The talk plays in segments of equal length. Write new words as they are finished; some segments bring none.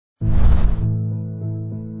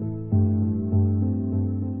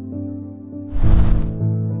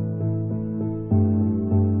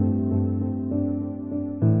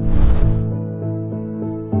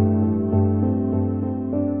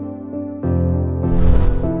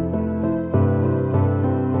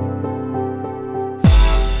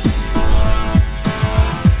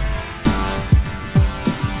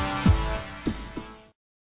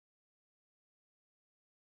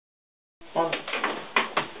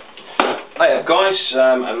Hiya guys,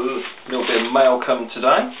 a little bit of mail come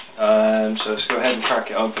today, so let's go ahead and crack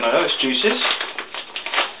it open. I know it's juices,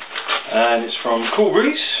 and it's from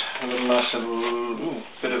Coolbreeze. A little nice little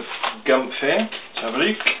bit of gump here. Let's have a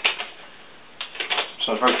look.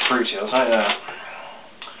 Smells very fruity, I'll say that.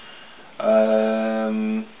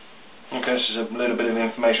 Okay, this is a little bit of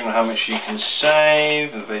information on how much you can save.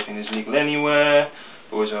 The vaping is legal anywhere.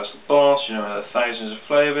 Always ask the boss. You know, there are thousands of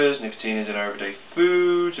flavours. Nicotine is in our everyday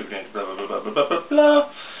foods. Everyday blah blah blah blah blah blah blah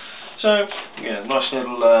blah. So yeah, nice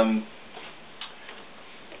little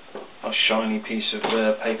nice shiny piece of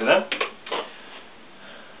paper there.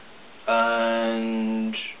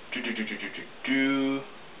 And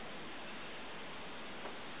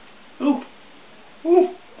ooh,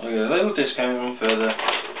 I got a little discount on further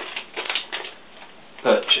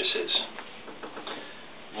purchases.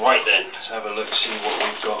 Right then, let's have a look, see what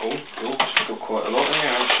we've got. We've got quite a lot in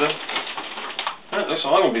here actually. Right, looks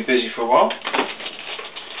like I'm going to be busy for a while.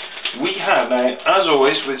 We have now, as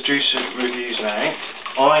always with juice reviews now,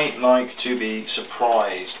 I like to be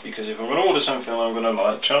surprised, because if I'm going to order something I'm going to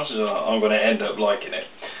like, chances are I'm going to end up liking it.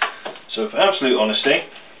 So for absolute honesty,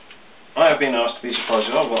 I have been asked to be surprised.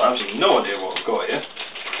 I've got absolutely no idea what I've got here.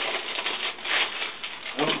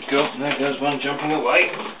 Oh god, there goes one jumping away.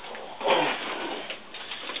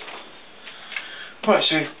 Right,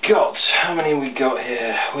 so we've got, how many have we got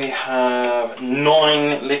here? We have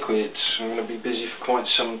 9 liquids. I'm going to be busy for quite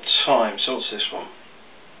some time. So what's this one?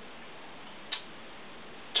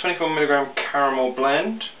 24mg caramel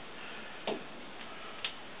blend,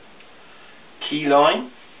 key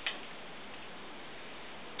lime,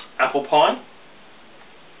 apple pie,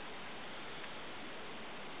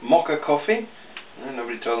 mocha coffee.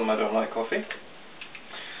 Nobody told them I don't like coffee.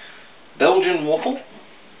 Belgian waffle.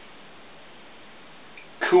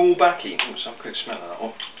 Cool backy. Let's have a quick smell of that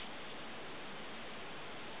one.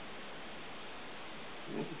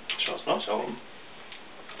 Smells nice, that one.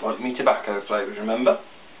 Like me tobacco flavours, remember?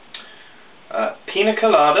 Pina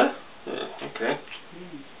colada. Okay.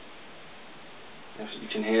 You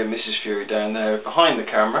can hear Mrs. Fury down there behind the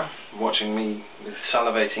camera, watching me with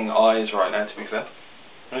salivating eyes right now, to be fair.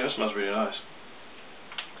 Oh, that smells really nice.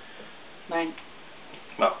 Mine.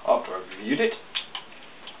 Well, after I've reviewed it.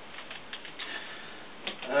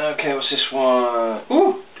 Okay, what's this one?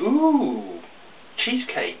 Ooh,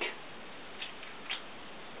 cheesecake.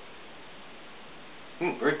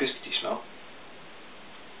 Very biscuity smell.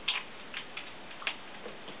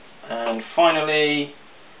 And finally,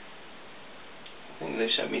 I think they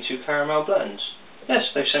sent me 2 caramel blends. Yes,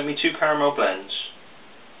 they've sent me 2 caramel blends.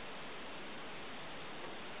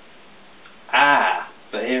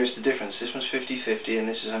 But here is the difference. This one's 50-50 and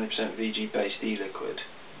this is 100% VG based e-liquid.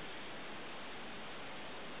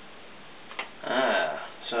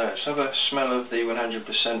 So let's have a smell of the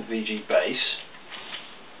 100% VG base.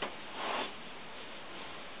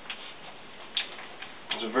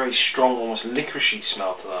 There's a very strong, almost licoricey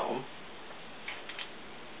smell to that one.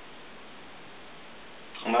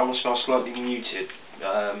 And that one smells slightly muted,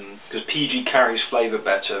 because PG carries flavour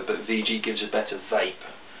better, but VG gives a better vape.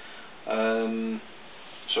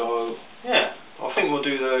 So yeah, I think we'll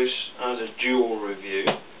do those as a dual review,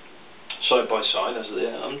 side by side, as they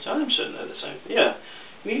are. I'm certain they're the same. Yeah,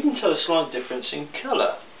 you can tell a slight difference in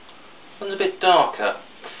colour. One's a bit darker.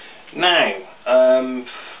 Now,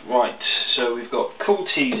 right, so we've got Cool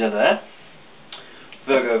Teaser there.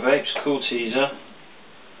 Virgo Vapes, Cool Teaser.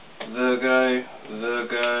 Virgo.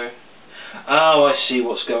 Oh, I see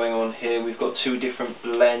what's going on here. We've got 2 different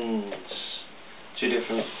blends, 2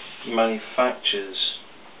 different manufacturers,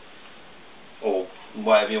 or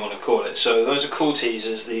whatever you want to call it. So those are Cool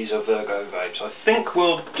Teasers, these are Virgo Vapes. I think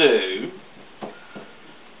we'll do,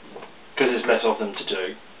 because there's less of them to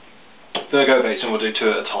do, Virgo Vapes, and we'll do 2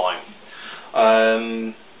 at a time.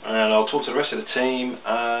 And I'll talk to the rest of the team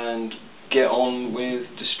and get on with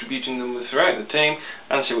distributing them throughout the team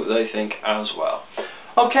and see what they think as well.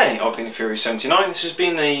 Okay, I've been Fury79. This has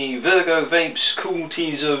been the Virgo Vapes Cool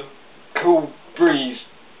Teaser Coolbreeze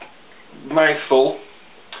mouthful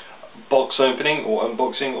box opening or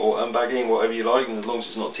unboxing or unbagging, whatever you like, and as long as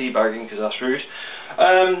it's not teabagging, because that's rude.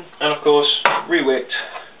 And of course, rewicked,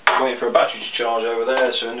 waiting for a battery to charge over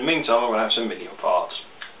there. So in the meantime, I'm going to have some video parts.